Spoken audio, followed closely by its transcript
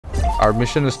Our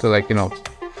mission is to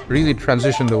really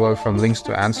transition the world from links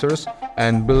to answers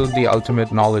and build the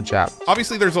ultimate knowledge app.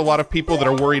 Obviously, there's a lot of people that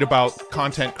are worried about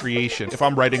content creation. If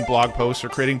I'm writing blog posts or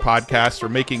creating podcasts or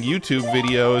making YouTube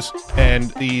videos, and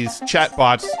these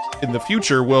chatbots in the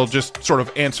future will just sort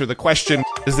of answer the question,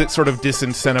 does it sort of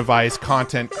disincentivize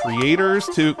content creators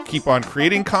to keep on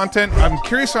creating content? I'm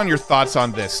curious on your thoughts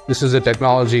on this. This is a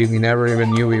technology we never even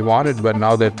knew we wanted, but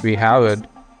now that we have it,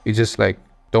 we just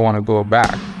don't want to go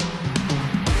back.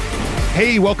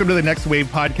 Hey, welcome to the Next Wave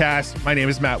podcast. My name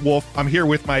is Matt Wolf. I'm here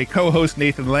with my co-host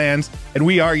Nathan Lands, and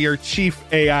we are your Chief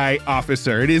AI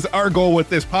Officer. It is our goal with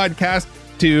this podcast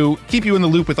to keep you in the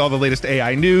loop with all the latest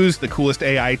AI news, the coolest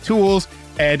AI tools,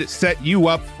 and set you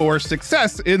up for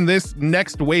success in this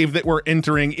next wave that we're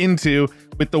entering into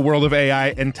with the world of AI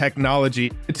and technology.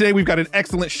 And today, we've got an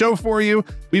excellent show for you.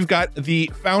 We've got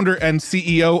the founder and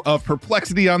CEO of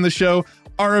Perplexity on the show,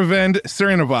 Aravind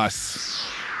Srinivas.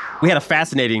 We had a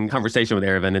fascinating conversation with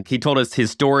Aravind, and he told us his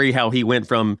story, how he went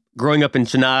from growing up in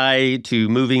Chennai to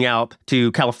moving out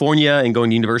to California and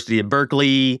going to university at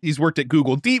Berkeley. He's worked at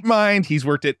Google DeepMind. He's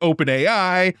worked at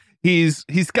OpenAI.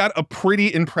 He's got a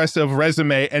pretty impressive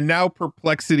resume, and now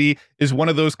Perplexity is one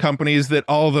of those companies that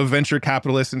all the venture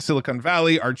capitalists in Silicon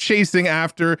Valley are chasing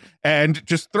after and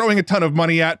just throwing a ton of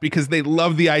money at because they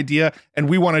love the idea, and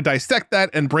we want to dissect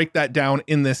that and break that down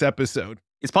in this episode.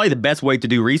 It's probably the best way to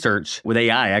do research with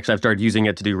AI. Actually, I've started using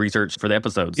it to do research for the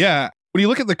episodes. Yeah. When you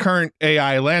look at the current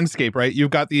AI landscape, right, you've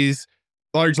got these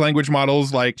large language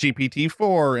models like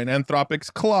GPT-4 and Anthropic's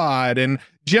Claude and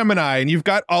Gemini, and you've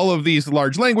got all of these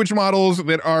large language models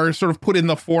that are sort of put in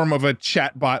the form of a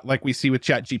chatbot like we see with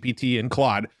ChatGPT and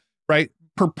Claude, right?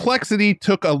 Perplexity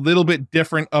took a little bit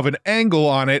different of an angle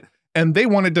on it, and they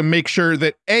wanted to make sure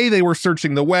that A, they were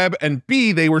searching the web, and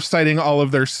B, they were citing all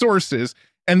of their sources.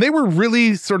 And they were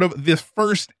really sort of the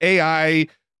first AI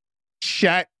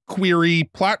chat query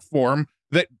platform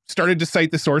that started to cite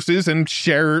the sources and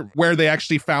share where they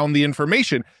actually found the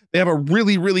information. They have a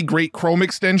really, really great Chrome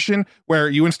extension where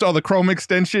you install the Chrome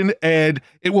extension and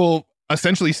it will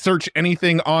essentially search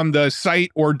anything on the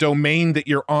site or domain that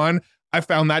you're on. I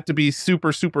found that to be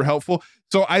super, super helpful.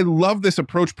 So I love this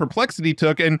approach Perplexity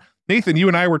took. And Nathan, you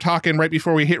and I were talking right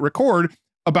before we hit record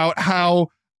about how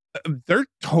they're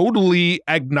totally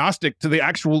agnostic to the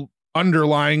actual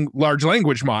underlying large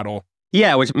language model.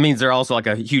 Yeah, which means they're also like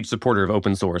a huge supporter of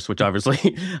open source, which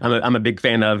obviously I'm a big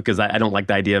fan of because I don't like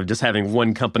the idea of just having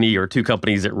one company or two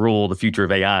companies that rule the future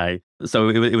of AI. So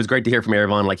it was great to hear from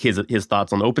Aravind, like his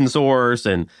thoughts on open source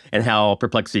and how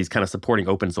Perplexity is kind of supporting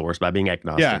open source by being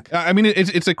agnostic. Yeah, I mean,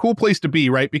 it's a cool place to be,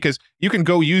 right? Because you can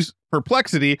go use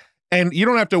Perplexity and you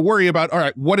don't have to worry about, all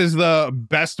right, what is the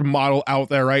best model out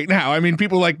there right now? I mean,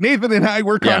 people like Nathan and I,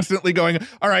 we're constantly going,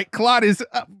 all right, Claude is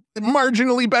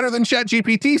marginally better than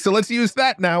ChatGPT, so let's use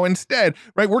that now instead,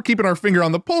 right? We're keeping our finger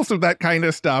on the pulse of that kind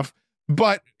of stuff.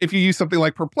 But if you use something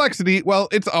like Perplexity, well,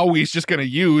 it's always just going to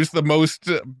use the most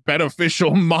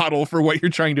beneficial model for what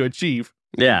you're trying to achieve.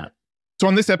 Yeah. So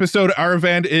on this episode,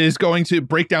 Aravind is going to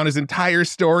break down his entire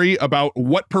story about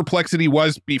what Perplexity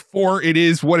was before it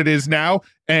is what it is now.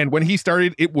 And when he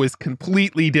started, it was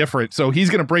completely different. So he's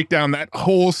going to break down that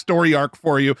whole story arc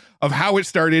for you of how it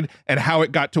started and how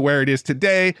it got to where it is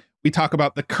today. We talk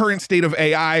about the current state of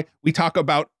AI. We talk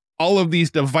about all of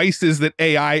these devices that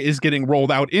AI is getting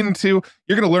rolled out into.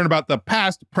 You're going to learn about the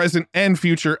past, present, and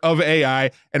future of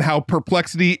AI and how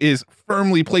Perplexity is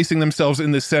firmly placing themselves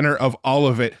in the center of all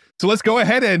of it. So let's go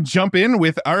ahead and jump in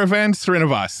with Aravind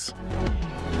Srinivas.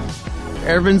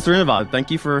 Aravind Srinivas,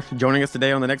 thank you for joining us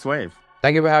today on The Next Wave.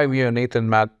 Thank you for having me, Nathan,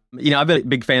 Matt. You know, I've been a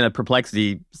big fan of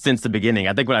Perplexity since the beginning.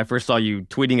 I think when I first saw you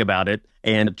tweeting about it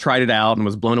and tried it out and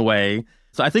was blown away.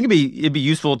 So I think it'd be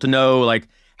useful to know, like,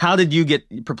 how did you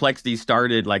get Perplexity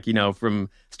started? Like, you know, from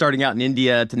starting out in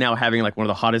India to now having like one of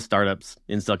the hottest startups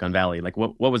in Silicon Valley. Like,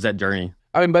 what was that journey?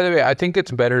 I mean, by the way, I think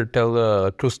it's better to tell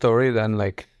the true story than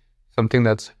like something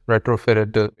that's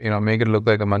retrofitted to, make it look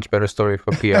like a much better story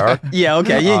for PR. Yeah,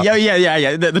 okay.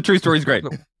 Yeah. The true story is great.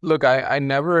 Look, I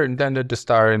never intended to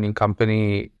start any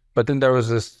company, but then there was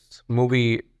this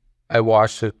movie I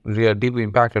watched that really deeply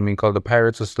impacted me called The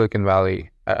Pirates of Silicon Valley.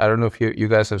 I don't know if you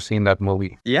guys have seen that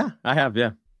movie. Yeah, I have,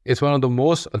 yeah. It's one of the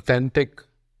most authentic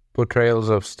portrayals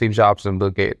of Steve Jobs and Bill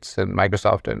Gates and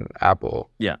Microsoft and Apple.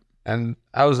 Yeah. And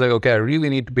I was like, okay, I really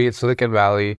need to be at Silicon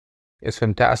Valley. It's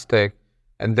fantastic.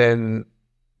 And then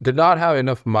did not have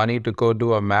enough money to go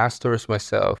do a master's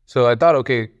myself. So I thought,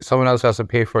 okay, someone else has to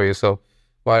pay for you. So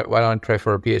why don't I try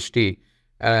for a PhD?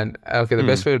 And okay, the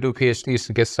best way to do a PhD is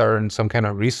to get started in some kind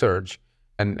of research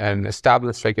and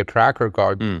establish like a track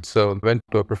record. So I went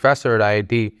to a professor at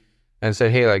IIT and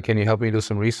said, hey, like, can you help me do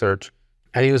some research?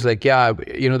 And he was like, yeah,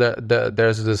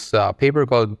 there's this paper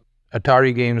called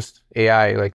Atari Games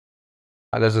AI. Like,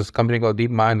 there's this company called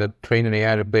DeepMind that trained an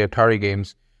AI to play Atari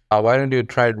games. Why don't you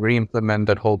try to re-implement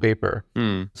that whole paper?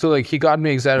 So like he got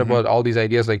me excited about all these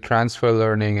ideas like transfer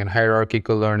learning and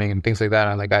hierarchical learning and things like that.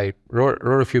 And like I wrote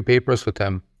a few papers with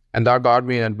him, and that got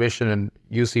me an admission in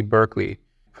UC Berkeley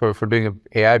for doing an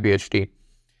AI PhD.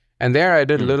 And there I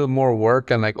did a little more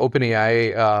work, and like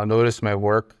OpenAI noticed my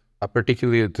work,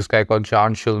 particularly this guy called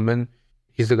John Schulman.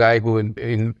 He's the guy who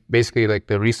in basically like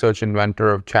the research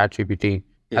inventor of ChatGPT.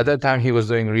 At that time, he was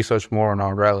doing research more on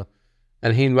RL.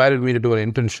 And he invited me to do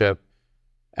an internship.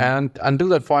 And until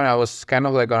that point, I was kind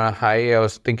of like on a high. I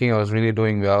was thinking I was really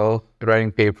doing well,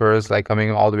 writing papers, like coming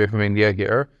all the way from India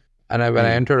here. And when I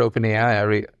entered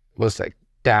OpenAI, I was like,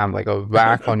 damn, like a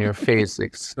whack on your face.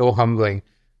 Like so humbling.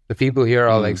 The people here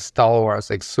are like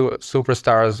stalwarts, like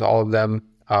superstars, all of them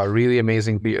are really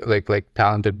amazing, like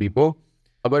talented people.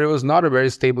 But it was not a very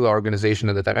stable organization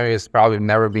at the time. I mean, it's probably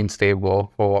never been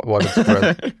stable for what it's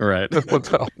worth. Right.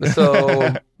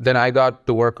 So then I got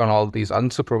to work on all these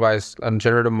unsupervised and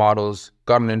generative models,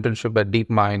 got an internship at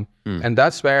DeepMind. And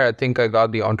that's where I think I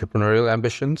got the entrepreneurial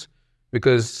ambitions,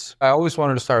 because I always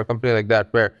wanted to start a company like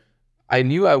that, where I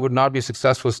knew I would not be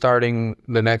successful starting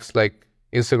the next like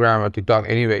Instagram or TikTok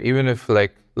anyway, even if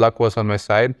like luck was on my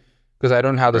side, because I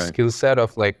don't have the skill set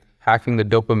of like hacking the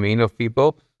dopamine of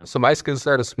people. So my skill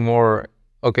set is more,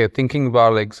 okay, thinking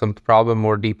about like some problem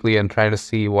more deeply and trying to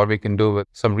see what we can do with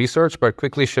some research, but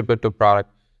quickly ship it to product.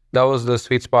 That was the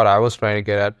sweet spot I was trying to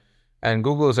get at. And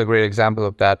Google is a great example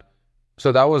of that.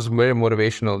 So that was very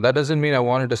motivational. That doesn't mean I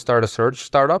wanted to start a search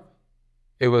startup.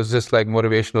 It was just like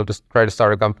motivational to try to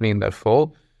start a company in that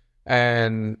full.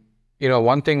 And,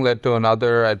 one thing led to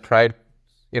another. I tried,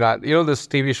 this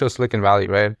TV show Silicon Valley,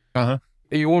 right?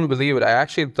 You won't believe it. I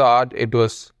actually thought it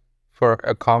was for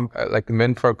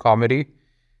meant for comedy,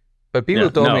 but people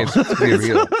told me it's pretty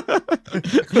real.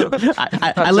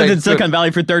 I lived in Silicon Valley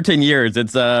for 13 years.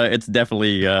 It's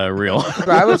definitely real.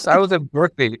 I was in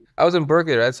Berkeley.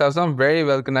 Right? So I was not very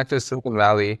well connected to Silicon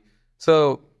Valley.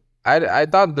 So I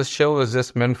thought the show was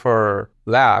just meant for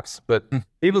laughs, but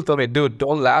people told me, dude,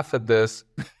 don't laugh at this.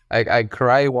 I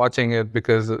cry watching it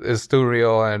because it's too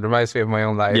real and it reminds me of my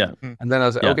own life. And then I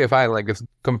was like, okay, fine. Like it's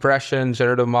compression,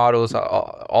 generative models,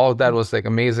 all of that was like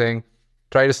amazing.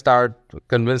 Try to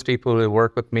convince people to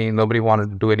work with me. Nobody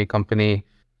wanted to do any company.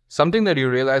 Something that you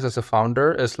realize as a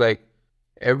founder is like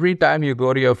every time you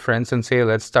go to your friends and say,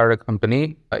 let's start a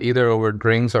company, either over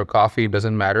drinks or coffee,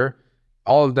 doesn't matter.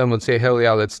 All of them would say, hell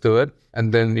yeah, let's do it.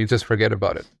 And then you just forget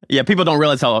about it. Yeah, people don't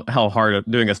realize how hard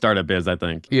doing a startup is, I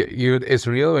think. It's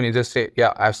real when you just say,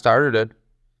 yeah, I've started it.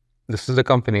 This is the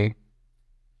company.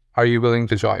 Are you willing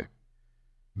to join?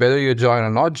 Whether you join or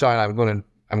not join,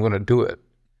 I'm gonna do it.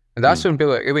 And that's when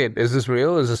people are like, hey, wait, is this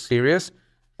real? Is this serious?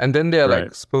 And then they're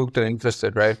like spooked and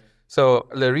interested, right? So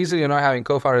the reason you're not having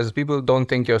co-founders is people don't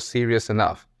think you're serious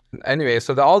enough. Anyway,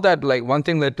 so all that, like one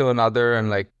thing led to another, and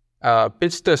like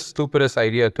pitched the stupidest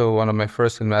idea to one of my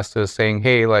first investors saying,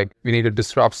 hey, like we need to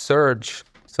disrupt search.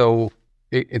 So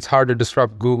it's hard to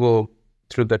disrupt Google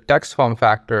through the text form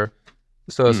factor.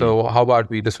 So how about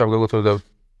we disrupt Google through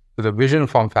the vision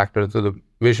form factor, through the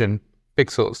vision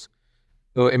pixels.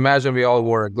 So imagine we all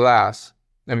wore a glass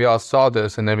and we all saw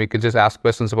this, and then we could just ask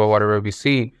questions about whatever we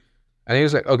see. And he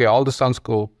was like, okay, all this sounds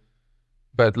cool,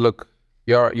 but look,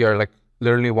 you're like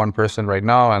literally one person right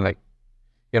now, and like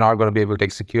you're not going to be able to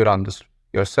execute on this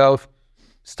yourself.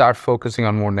 Start focusing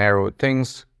on more narrow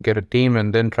things, get a team,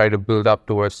 and then try to build up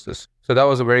towards this. So that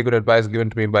was a very good advice given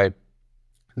to me by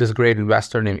this great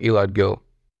investor named Elad Gil.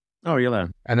 Oh,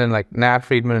 Elad. And then like Nat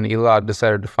Friedman and Elad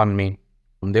decided to fund me.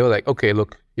 And they were like, okay,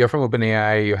 look, you're from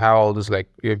OpenAI, you have all this, like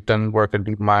you've done work at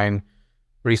DeepMind,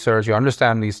 research, you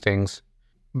understand these things.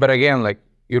 But again, like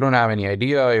you don't have any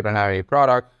idea, you don't have any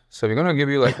product. So we're going to give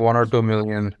you like 1 or 2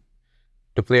 million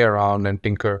to play around and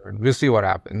tinker, and we'll see what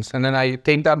happens. And then I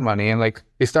take that money and like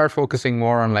they start focusing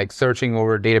more on like searching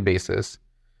over databases,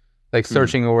 like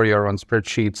searching over your own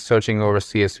spreadsheets, searching over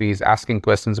CSVs, asking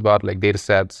questions about like data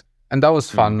sets. And that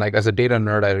was fun. Like as a data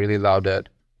nerd, I really loved it.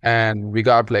 And we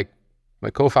got like my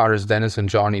co-founders, Dennis and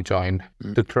Johnny, joined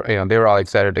to try, they were all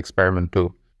excited to experiment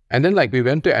too. And then like we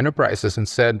went to enterprises and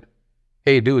said,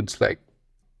 hey dudes, like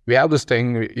we have this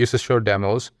thing, we used to show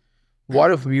demos.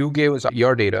 What if you gave us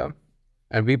your data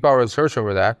and we power search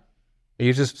over that?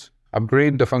 You just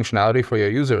upgrade the functionality for your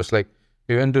users. Like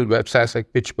we went to websites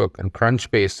like PitchBook and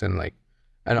Crunchbase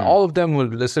and all of them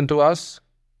would listen to us,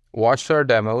 watch our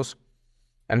demos,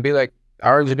 and be like,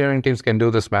 our engineering teams can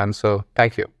do this, man. So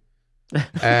thank you.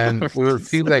 And we would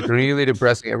feel like really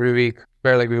depressing every week,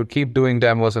 where like we would keep doing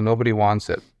demos and nobody wants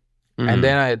it. And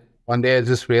then one day I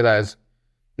just realized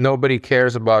nobody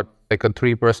cares about like a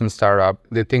 3-person startup.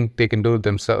 They think they can do it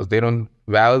themselves. They don't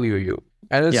value you.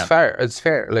 And it's fair. It's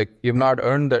fair. Like you've not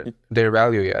earned their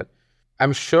value yet.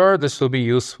 I'm sure this will be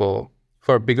useful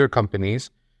for bigger companies,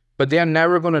 but they are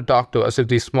never going to talk to us if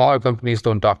these smaller companies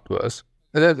don't talk to us.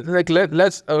 Like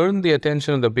let's earn the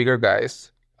attention of the bigger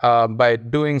guys by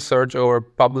doing search over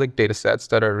public data sets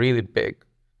that are really big.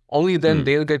 Only then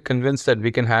they'll get convinced that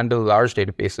we can handle large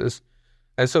databases.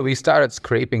 And so we started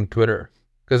scraping Twitter.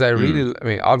 Because I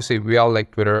mean, obviously we all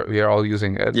like Twitter. We are all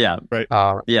using it. Yeah, right.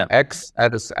 X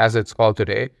as it's called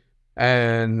today.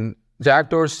 And Jack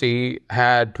Dorsey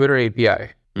had Twitter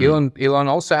API. Elon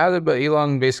also had it, but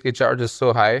Elon basically charges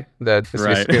so high that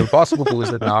it's impossible to use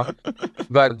it now.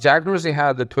 But Jack Dorsey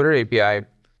had the Twitter API.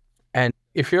 And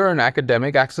if you're an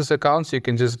academic access accounts, you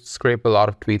can just scrape a lot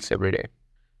of tweets every day.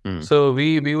 So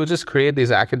we would just create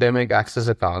these academic access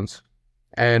accounts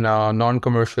and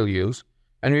non-commercial use.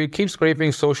 And we would keep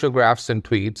scraping social graphs and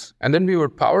tweets. And then we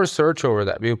would power search over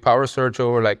that. We would power search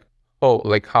over like, oh,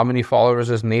 like how many followers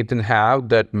does Nathan have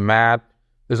that Matt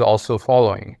is also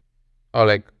following? Or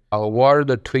like, what are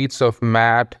the tweets of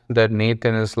Matt that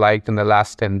Nathan has liked in the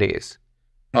last 10 days?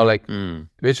 Or like,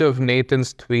 which of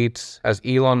Nathan's tweets has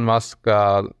Elon Musk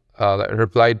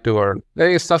replied to, or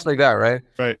stuff like that, right?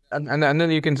 Right. And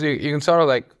then you can sort of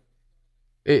like,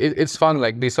 it's fun,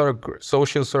 like these sort of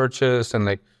social searches and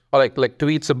like, or like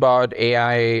tweets about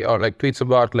AI, or like tweets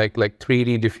about like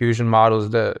 3D diffusion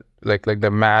models that like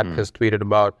the Matt has tweeted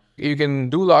about. You can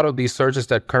do a lot of these searches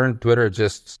that current Twitter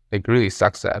just like really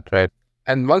sucks at, right?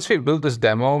 And once we built this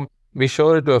demo, we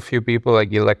showed it to a few people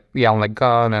like Jan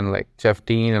Gunn and like Jeff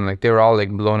Dean, and like they were all like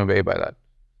blown away by that.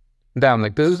 Damn,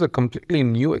 like this is a completely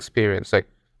new experience. Like,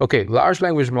 okay, large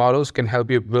language models can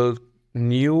help you build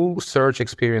new search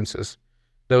experiences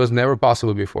that was never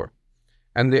possible before.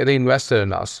 And they invested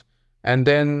in us. And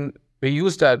then we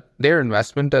used their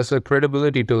investment as a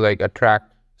credibility to like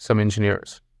attract some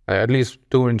engineers. At least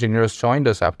 2 engineers joined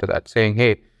us after that, saying,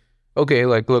 hey, okay,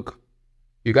 like, look,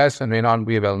 you guys may not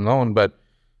be well known, but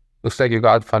looks like you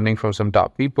got funding from some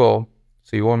top people.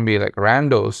 So you won't be like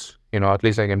randos, at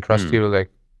least I can trust you to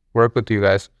like work with you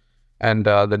guys. And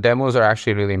the demos are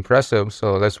actually really impressive.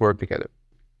 So let's work together.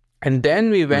 And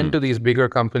then we went to these bigger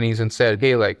companies and said,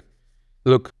 hey, like,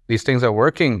 look, these things are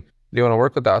working. Do you want to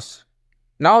work with us?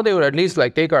 Now they would at least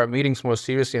like take our meetings more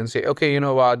seriously and say, okay, you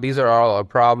know what? These are all our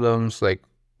problems. Like,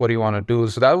 what do you want to do?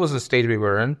 So that was the stage we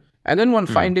were in. And then one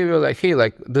fine day we were like, hey,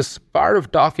 like this part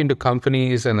of talking to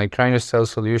companies and like trying to sell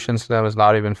solutions to them is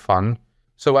not even fun.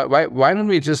 So why don't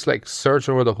we just like search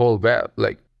over the whole web?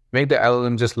 Like make the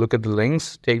LLM just look at the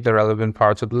links, take the relevant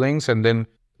parts of the links, and then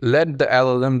let the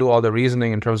LLM do all the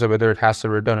reasoning in terms of whether it has to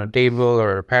return a table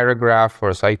or a paragraph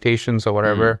or citations or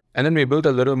whatever. And then we built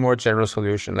a little more general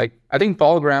solution. Like I think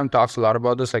Paul Graham talks a lot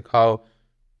about this, like how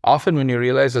often when you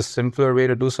realize a simpler way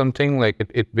to do something, like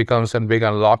it becomes a big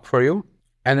unlock for you.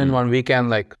 And then one weekend,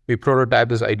 like we prototyped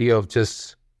this idea of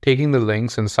just taking the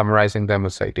links and summarizing them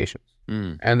with citations.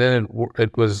 And then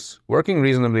it was working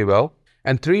reasonably well.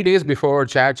 And 3 days before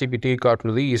ChatGPT got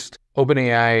released,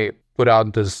 OpenAI put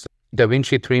out this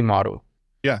DaVinci 3 model.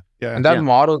 Yeah. And that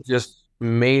model just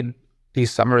made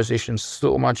these summarizations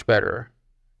so much better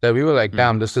that we were like,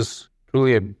 damn, this is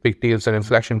truly a big deal. It's an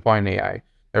inflection point in AI.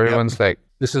 Everyone's like,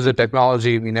 this is a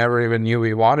technology we never even knew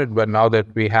we wanted, but now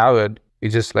that we have it, we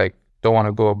just like don't want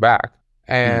to go back.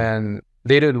 And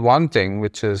they did one thing,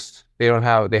 which is they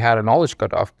had a knowledge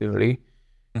cutoff theory,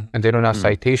 and they don't have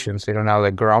citations. They don't have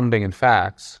like grounding in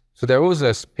facts. So there was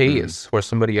a space for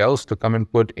somebody else to come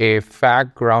and put a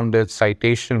fact-grounded,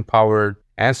 citation-powered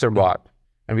answer bot.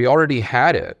 And we already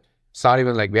had it. It's not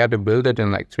even like we had to build it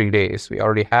in like 3 days. We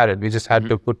already had it. We just had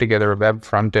to put together a web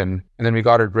front end. And then we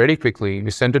got it ready quickly.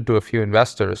 We sent it to a few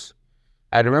investors.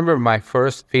 I remember my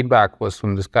first feedback was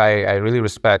from this guy I really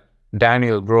respect,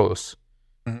 Daniel Gross.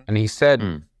 And he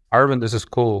said, Aravind, this is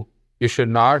cool. You should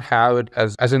not have it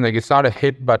as in like, it's not a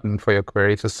hit button for your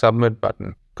query. It's a submit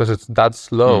button. Because it's that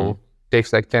slow,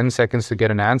 takes like 10 seconds to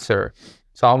get an answer.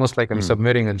 It's almost like I'm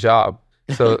submitting a job.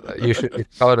 So you should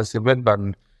call it a submit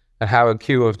button and have a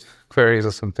queue of queries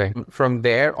or something. From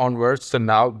there onwards to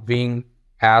now being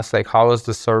asked, like, how is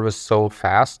the service so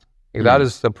fast? Like, that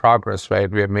is the progress,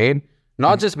 right, we have made.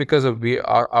 Not just because of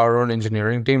our own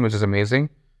engineering team, which is amazing.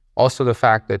 Also the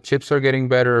fact that chips are getting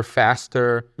better,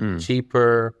 faster,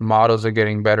 cheaper, models are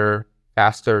getting better,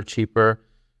 faster, cheaper.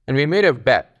 And we made a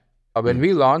bet. When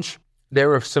we launched, there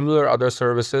were similar other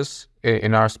services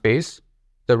in our space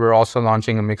that were also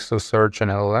launching a mix of search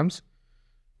and LLMs.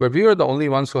 But we were the only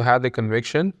ones who had the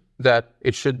conviction that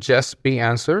it should just be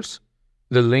answers.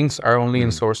 The links are only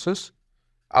in sources.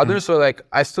 Others were like,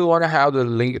 I still want to have the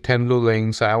link, 10 blue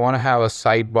links. I want to have a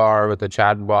sidebar with a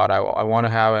chat bot. I want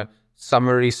to have a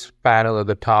summary panel at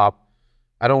the top.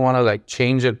 I don't want to like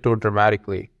change it too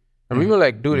dramatically. And we were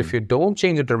like, dude, if you don't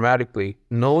change it dramatically,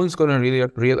 no one's going to really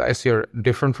realize you're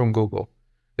different from Google.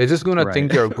 They're just going to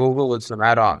think you're Google with some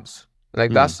add-ons.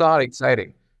 Like, that's not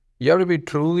exciting. You have to be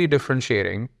truly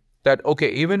differentiating that,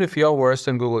 okay, even if you're worse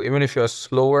than Google, even if you're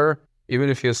slower, even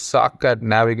if you suck at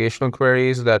navigational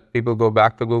queries that people go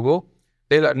back to Google,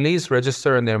 they'll at least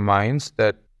register in their minds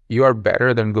that you are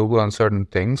better than Google on certain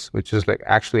things, which is like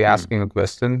actually asking a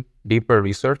question, deeper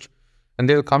research. And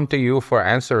they'll come to you for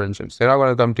answer engines. They're not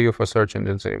going to come to you for search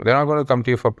engines anymore. They're not going to come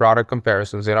to you for product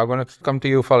comparisons. They're not going to come to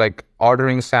you for like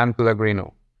ordering San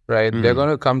Pellegrino, right? They're going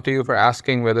to come to you for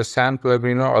asking whether San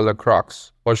Pellegrino or La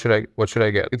Croix. What should I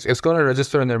get? It's going to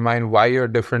register in their mind why you're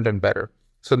different and better.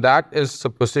 So that is the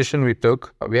position we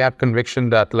took. We had conviction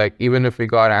that like, even if we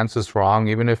got answers wrong,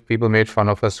 even if people made fun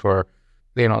of us for,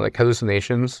 like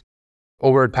hallucinations,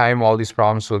 over time, all these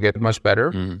problems will get much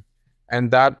better.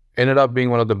 And that ended up being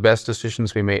one of the best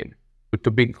decisions we made,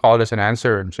 to be called as an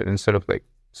answer engine instead of like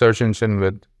search engine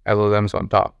with LLMs on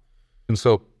top. And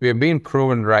so we have been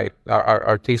proven right.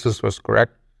 Our thesis was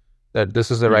correct, that this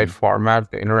is the right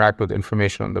format to interact with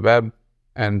information on the web.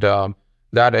 And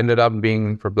that ended up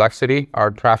being Perplexity.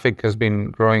 Our traffic has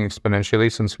been growing exponentially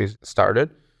since we started.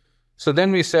 So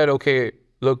then we said, okay,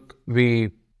 look, we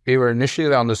were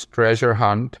initially on this treasure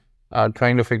hunt,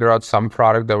 trying to figure out some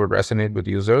product that would resonate with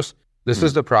users. This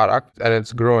is the product, and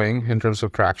it's growing in terms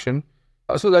of traction.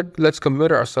 So let's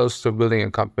commit ourselves to building a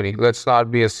company. Let's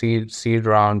not be a seed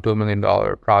round $2 million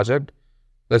project.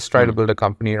 Let's try to build a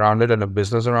company around it and a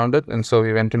business around it. And so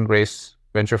we went and raised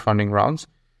venture funding rounds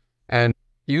and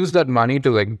use that money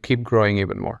to like keep growing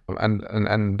even more.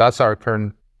 And that's our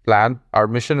current plan. Our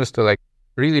mission is to like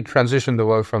really transition the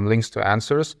world from links to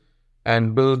answers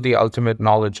and build the ultimate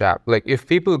knowledge app. Like, if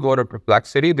people go to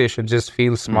Perplexity, they should just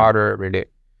feel smarter every day.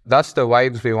 That's the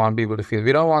vibes we want people to feel.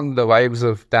 We don't want the vibes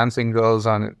of dancing girls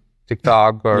on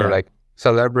TikTok or like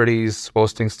celebrities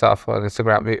posting stuff on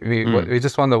Instagram. We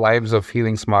just want the vibes of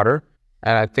feeling smarter.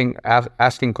 And I think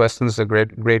asking questions is a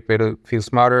great way to feel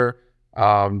smarter.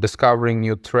 Discovering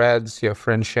new threads, your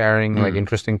friends sharing like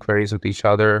interesting queries with each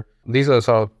other. These are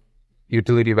sort of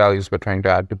utility values we're trying to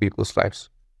add to people's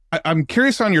lives. I'm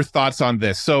curious on your thoughts on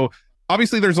this. So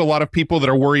obviously there's a lot of people that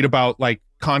are worried about like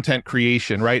content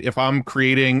creation, right? If I'm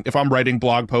writing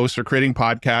blog posts or creating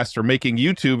podcasts or making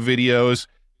YouTube videos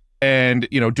and,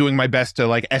 doing my best to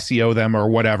like SEO them or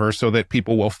whatever so that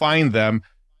people will find them,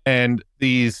 and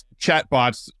these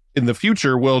chatbots in the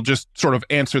future will just sort of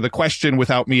answer the question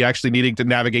without me actually needing to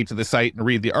navigate to the site and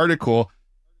read the article.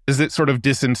 Does it sort of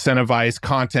disincentivize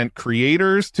content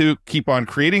creators to keep on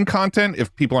creating content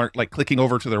if people aren't like clicking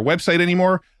over to their website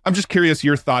anymore? I'm just curious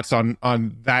your thoughts on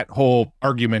that whole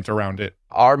argument around it.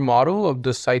 Our model of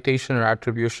the citation or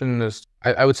attribution is,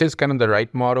 I would say, it's kind of the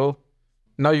right model.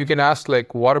 Now you can ask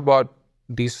like, what about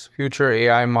these future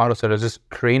AI models that are just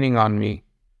training on me?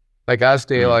 Like, as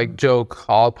they like joke,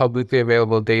 all publicly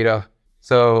available data.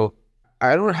 So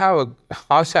I don't have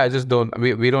honestly, I just don't,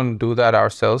 we don't do that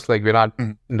ourselves. Like, we're not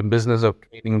in the business of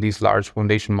training these large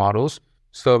foundation models.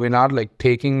 So we're not like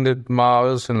taking the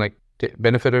models and like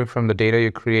benefiting from the data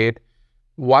you create.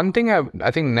 One thing I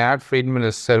think Nat Friedman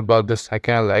has said about this, I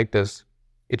kind of like this.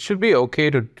 It should be okay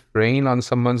to train on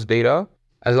someone's data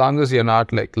as long as you're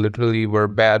not like literally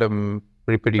verbatim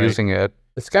reproducing it.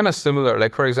 It's kind of similar.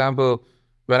 Like, for example,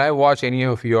 when I watch any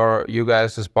of you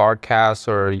guys' podcasts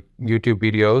or YouTube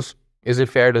videos, is it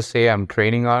fair to say I'm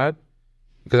training on it?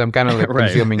 Because I'm kind of like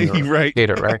consuming your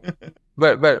data, right?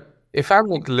 But if I'm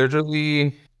like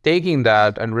literally taking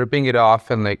that and ripping it off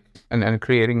and like and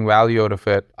creating value out of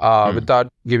it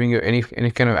without giving you any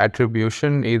kind of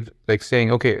attribution, is like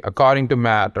saying, okay, according to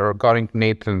Matt or according to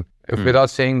Nathan, without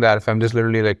saying that, if I'm just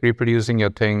literally like reproducing your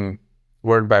thing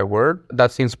word by word,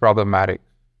 that seems problematic.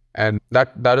 And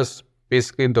that is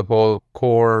basically the whole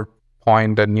core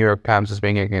point that New York Times is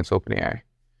making against OpenAI.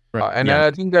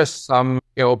 I think there's some,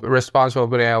 response from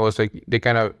OpenAI was like they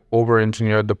kind of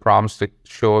over-engineered the prompts to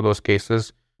show those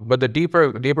cases. But the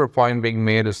deeper point being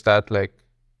made is that like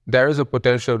there is a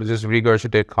potential to just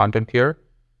regurgitate content here.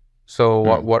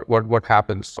 So what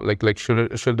happens? Like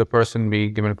should the person be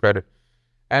given credit?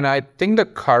 And I think the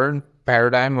current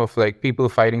paradigm of like people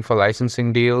fighting for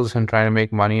licensing deals and trying to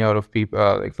make money out of people,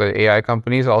 like the AI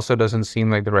companies, also doesn't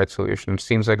seem like the right solution. It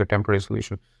seems like a temporary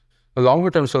solution. The longer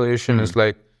term solution is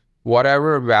like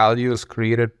whatever value is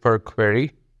created per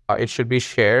query, it should be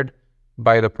shared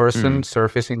by the person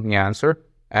surfacing the answer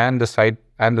and the site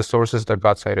and the sources that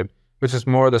got cited, which is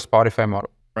more the Spotify model,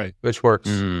 right? Which works.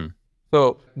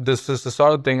 So this is the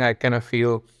sort of thing I kind of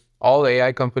feel all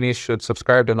AI companies should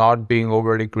subscribe to, not being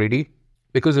overly greedy.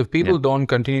 Because if people don't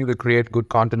continue to create good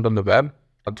content on the web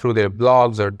through their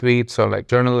blogs or tweets, or like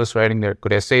journalists writing their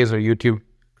good essays, or YouTube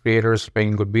creators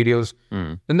making good videos,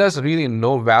 then there's really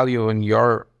no value in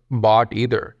your bot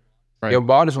either. Right. Your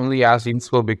bot is only as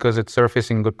useful because it's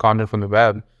surfacing good content from the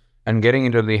web and getting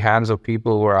into the hands of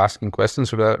people who are asking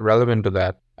questions relevant to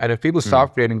that. And if people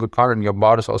stop creating good content, your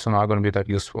bot is also not going to be that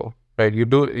useful, right?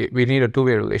 We need a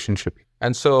two-way relationship.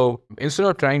 And so instead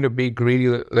of trying to be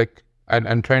greedy,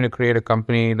 and trying to create a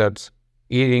company that's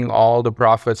eating all the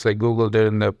profits like Google did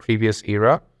in the previous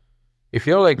era, if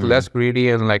you're less greedy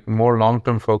and more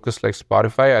long-term focused like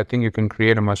Spotify, I think you can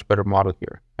create a much better model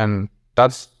here. And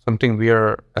that's something we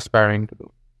are aspiring to do.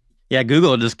 Yeah,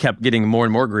 Google just kept getting more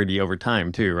and more greedy over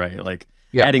time too, right?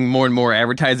 Adding more and more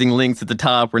advertising links at the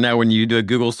top, where now when you do a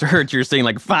Google search, you're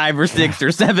seeing 5 or 6 or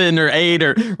 7 or 8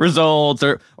 or results,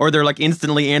 or they're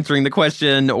instantly answering the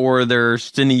question, or they're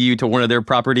sending you to one of their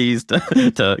properties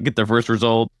to get the first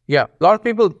result. Yeah, a lot of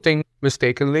people think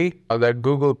mistakenly that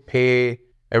Google pay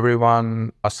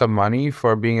everyone some money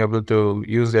for being able to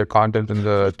use their content in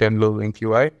the 10 blue link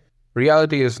UI.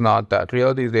 Reality is not that.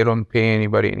 Reality is they don't pay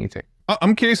anybody anything.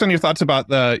 I'm curious on your thoughts about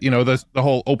the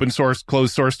whole open source,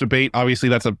 closed source debate. Obviously,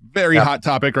 that's a very hot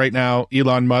topic right now.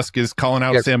 Elon Musk is calling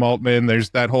out Sam Altman.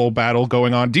 There's that whole battle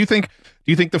going on. Do you think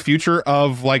the future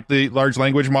of the large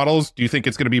language models, do you think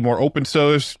it's going to be more open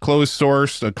source, closed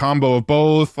source, a combo of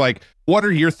both? What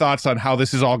are your thoughts on how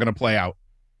this is all going to play out?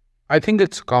 I think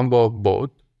it's a combo of both.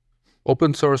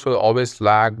 Open source will always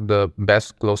lag the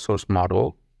best closed source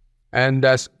model. And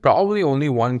there's probably only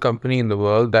one company in the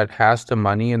world that has the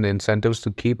money and the incentives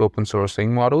to keep open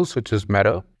sourcing models, which is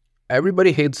Meta.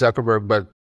 Everybody hates Zuckerberg, but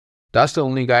that's the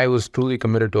only guy who's truly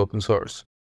committed to open source.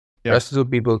 Yep. The rest of the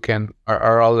people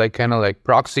are all kind of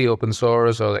proxy open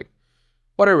source or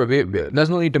whatever. There's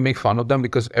no need to make fun of them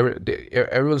because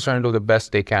everyone's trying to do the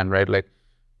best they can, right?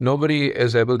 Nobody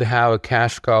is able to have a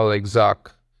cash cow like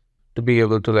Zuck to be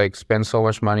able to spend so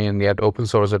much money and yet open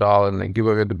source it all and give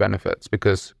away the benefits,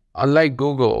 because unlike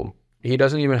Google, he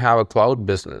doesn't even have a cloud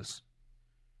business.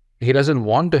 He doesn't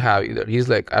want to have either.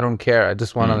 He's I don't care. I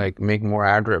just want to make more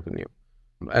ad revenue.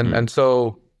 And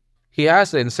so he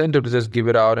has the incentive to just give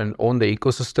it out and own the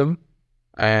ecosystem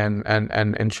and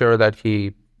ensure that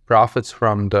he profits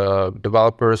from the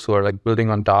developers who are building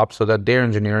on top so that their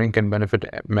engineering can benefit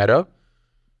Meta.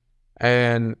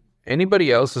 And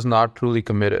anybody else is not truly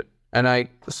committed. And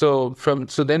so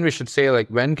then we should say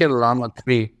when can Llama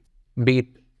 3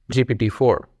 beat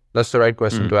GPT-4? That's the right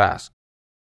question to ask.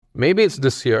 Maybe it's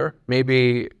this year.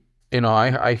 Maybe,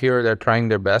 I hear they're trying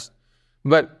their best.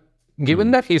 But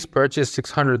given that he's purchased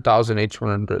 600,000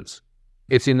 H100s,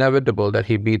 it's inevitable that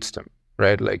he beats them,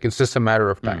 right? It's just a matter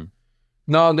of time.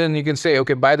 Now, then you can say,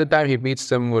 okay, by the time he beats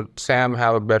them, would Sam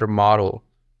have a better model?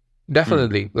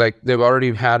 Definitely. They've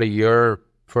already had a year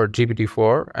for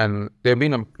GPT-4, and they've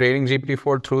been upgrading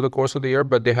GPT-4 through the course of the year,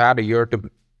 but they had a year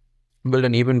to build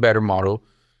an even better model.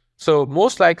 So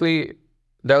most likely,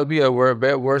 there'll be a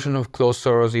version of closed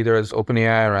source, either as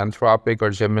OpenAI or Anthropic or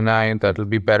Gemini, that will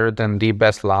be better than the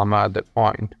best Llama at that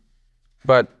point.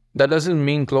 But that doesn't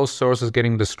mean closed source is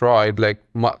getting destroyed.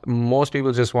 Most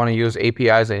people just want to use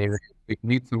APIs and you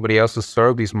need somebody else to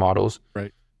serve these models.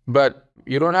 Right. But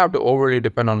you don't have to overly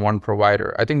depend on one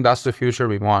provider. I think that's the future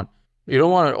we want. You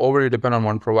don't want to overly depend on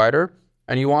one provider,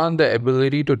 and you want the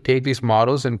ability to take these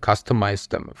models and customize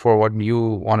them for what you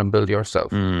want to build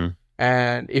yourself.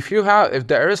 And if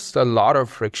there is a lot of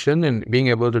friction in being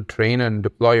able to train and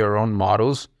deploy your own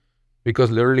models,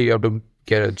 because literally you have to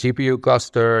get a GPU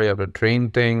cluster, you have to train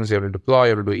things, you have to deploy,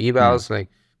 you have to do evals.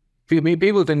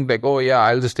 People think oh yeah,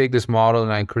 I'll just take this model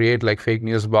and I create fake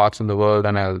news bots in the world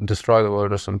and I'll destroy the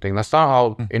world or something. That's not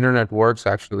how internet works,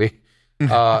 actually.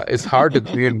 It's hard to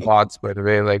create bots, by the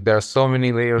way. There are so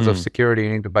many layers of security you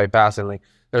need to bypass, and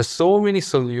there's so many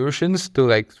solutions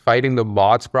to fighting the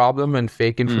bots problem and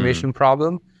fake information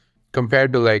problem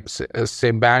compared to say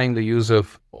banning the use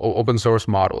of open source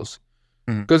models.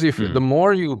 Because the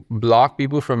more you block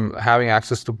people from having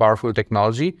access to powerful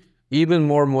technology, even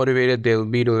more motivated they'll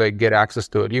be to get access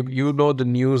to it. You know the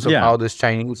news of how this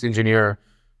Chinese engineer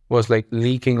was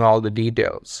leaking all the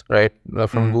details, right,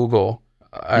 from Google.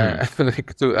 And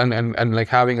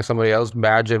having somebody else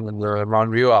badge him in the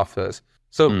round view office.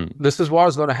 So this is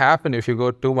what's going to happen if you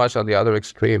go too much on the other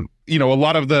extreme. A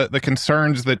lot of the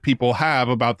concerns that people have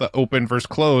about the open versus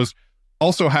closed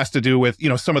also has to do with,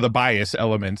 some of the bias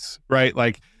elements, right?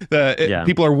 Like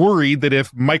people are worried that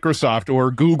if Microsoft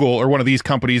or Google or one of these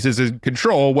companies is in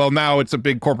control, well, now it's a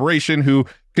big corporation who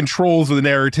controls the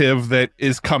narrative that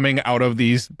is coming out of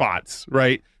these bots,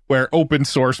 right? Where open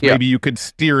source, maybe you could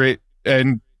steer it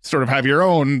and sort of have your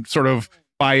own sort of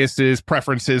biases,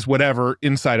 preferences, whatever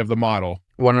inside of the model.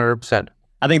 100%.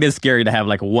 I think it's scary to have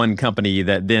like one company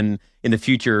that then in the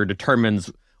future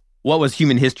determines what was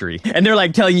human history, and they're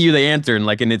like telling you the answer, and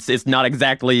it's not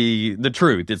exactly the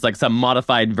truth. It's like some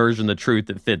modified version of the truth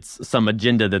that fits some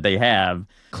agenda that they have.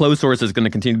 Closed source is going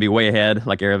to continue to be way ahead,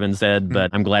 like Aravind said,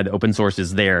 but I'm glad that open source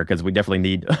is there because we definitely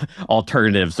need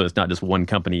alternatives, so it's not just one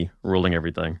company ruling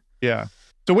everything. Yeah.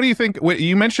 So what do you think?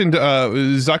 You mentioned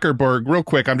Zuckerberg real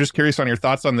quick. I'm just curious on your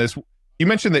thoughts on this. You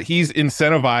mentioned that he's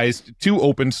incentivized to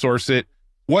open source it.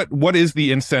 What is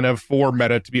the incentive for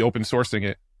Meta to be open sourcing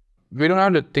it? We don't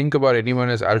have to think about anyone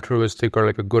as altruistic or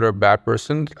like a good or bad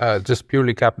person, just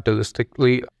purely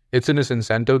capitalistically. It's in his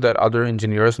incentive that other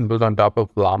engineers can build on top of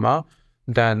Llama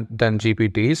than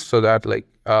GPTs, so that like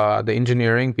the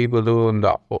engineering people do in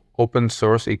the open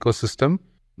source ecosystem,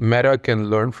 Meta can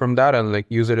learn from that and like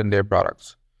use it in their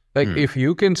products. Like if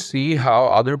you can see how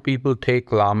other people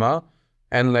take Llama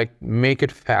and like make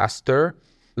it faster,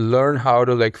 learn how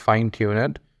to like fine tune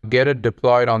it, get it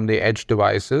deployed on the edge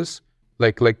devices,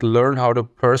 like learn how to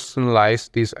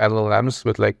personalize these LLMs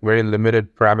with like very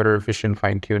limited parameter efficient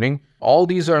fine tuning. All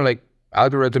these are like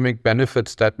algorithmic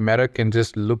benefits that Meta can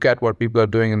just look at what people are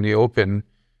doing in the open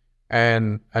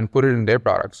and put it in their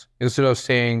products, instead of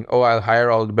saying, oh, I'll hire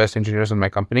all the best engineers in my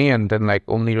company and then like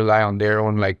only rely on their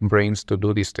own like brains to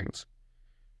do these things.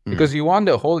 Because you want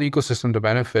the whole ecosystem to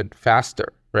benefit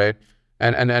faster, right?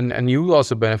 And you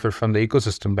also benefit from the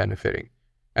ecosystem benefiting.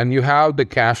 And you have the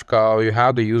cash cow, you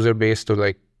have the user base to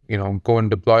like, go and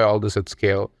deploy all this at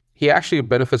scale. He actually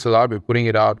benefits a lot by putting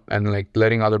it out and like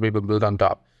letting other people build on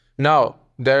top. Now,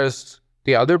 there's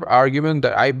the other argument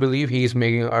that I believe he's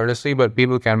making earnestly, but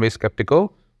people can be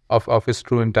skeptical of his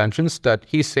true intentions, that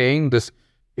he's saying this: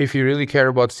 if you really care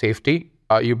about safety,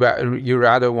 you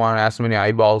rather want as many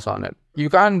eyeballs on it. You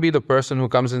can't be the person who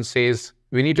comes and says,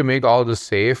 we need to make all this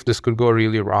safe, this could go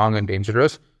really wrong and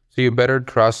dangerous, so you better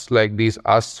trust like these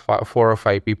 4 or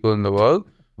 5 people in the world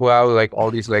who have like all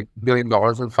these like $1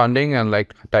 billion in funding and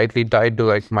like tightly tied to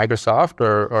like Microsoft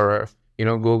or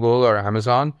Google or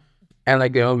Amazon, and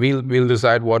like we'll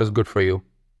decide what is good for you.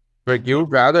 Like you'd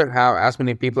rather have as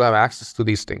many people have access to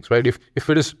these things, right? If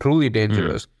it is truly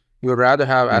dangerous, you would rather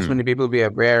have as many people be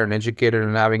aware and educated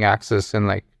and having access and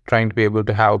like trying to be able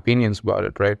to have opinions about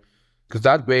it, right? Because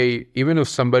that way, even if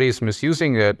somebody is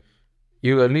misusing it,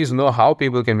 you at least know how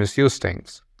people can misuse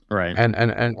things. Right.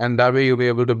 And that way you'll be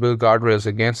able to build guardrails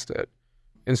against it,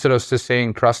 instead of just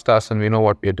saying, trust us and we know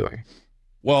what we're doing.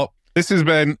 Well, this has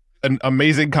been an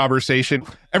amazing conversation.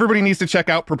 Everybody needs to check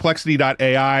out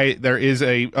Perplexity.ai. There is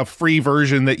a free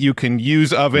version that you can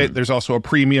use of it. There's also a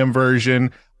premium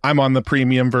version. I'm on the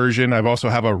premium version. I've also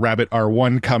have a Rabbit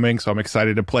R1 coming, so I'm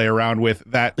excited to play around with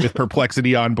that with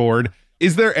Perplexity on board.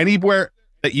 Is there anywhere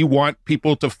that you want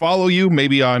people to follow you,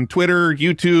 maybe on Twitter,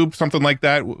 YouTube, something like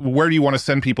that? Where do you want to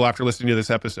send people after listening to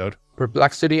this episode?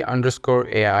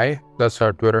 Perplexity_AI. That's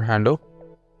our Twitter handle.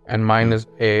 And mine is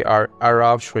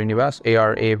Arav Srinivas,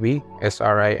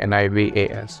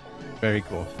 ARAVSRINIVAS. Very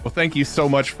cool. Well, thank you so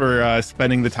much for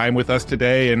spending the time with us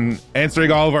today and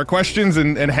answering all of our questions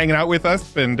and hanging out with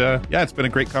us. And yeah, it's been a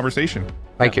great conversation.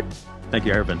 Thank you. Thank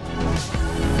you, Aravind.